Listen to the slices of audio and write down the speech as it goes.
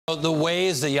The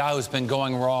ways that Yahoo's been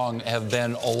going wrong have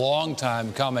been a long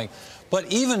time coming.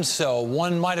 But even so,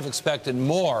 one might have expected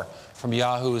more from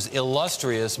Yahoo's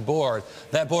illustrious board.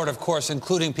 That board, of course,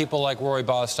 including people like Rory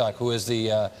Bostock, who is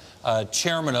the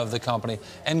chairman of the company,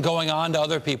 and going on to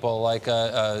other people like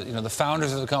the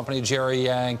founders of the company, Jerry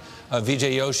Yang,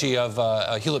 Vijay Joshi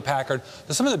of Hewlett-Packard.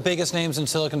 They're some of the biggest names in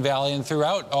Silicon Valley and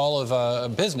throughout all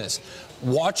of business.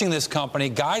 Watching this company,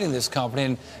 guiding this company,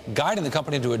 and guiding the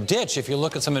company into a ditch if you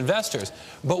look at some investors.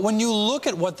 But when you look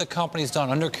at what the company's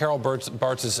done under Carol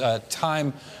Bartz's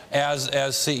time as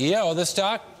CEO, the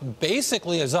stock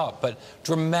basically is up, but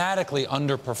dramatically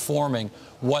underperforming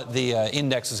what the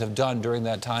indexes have done during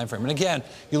that time frame. And again,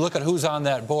 you look at who's on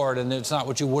that board, and it's not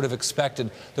what you would have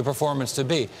expected the performance to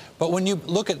be. But when you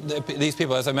look at these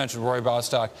people, as I mentioned, Rory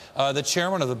Bostock, the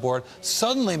chairman of the board,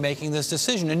 suddenly making this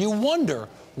decision, and you wonder,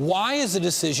 why is the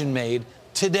decision made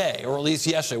today, or at least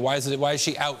yesterday? Why is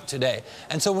she out today?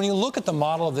 And so when you look at the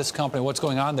model of this company, what's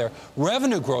going on there,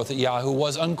 revenue growth at Yahoo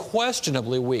was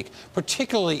unquestionably weak,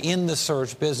 particularly in the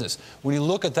search business. When you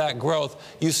look at that growth,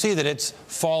 you see that it's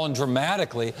fallen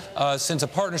dramatically since a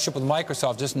partnership with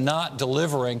Microsoft just not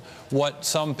delivering what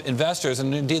some investors,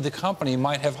 and indeed the company,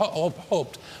 might have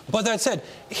hoped. But that said,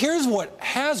 here's what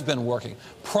has been working.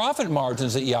 Profit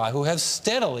margins at Yahoo have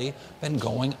steadily been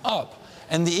going up.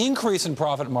 And the increase in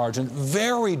profit margin,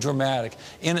 very dramatic.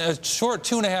 In a short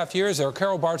 2.5 years there,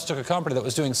 Carol Bartz took a company that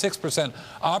was doing 6%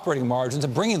 operating margins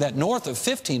and bringing that north of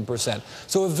 15%.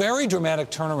 So a very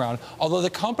dramatic turnaround. Although the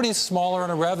company is smaller on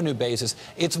a revenue basis,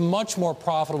 it's much more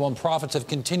profitable, and profits have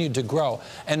continued to grow.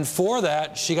 And for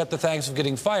that, she got the thanks of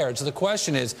getting fired. So the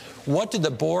question is, what did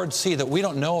the board see that we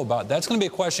don't know about? That's going to be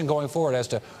a question going forward as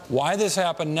to why this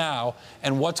happened now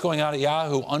and what's going on at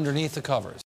Yahoo underneath the covers.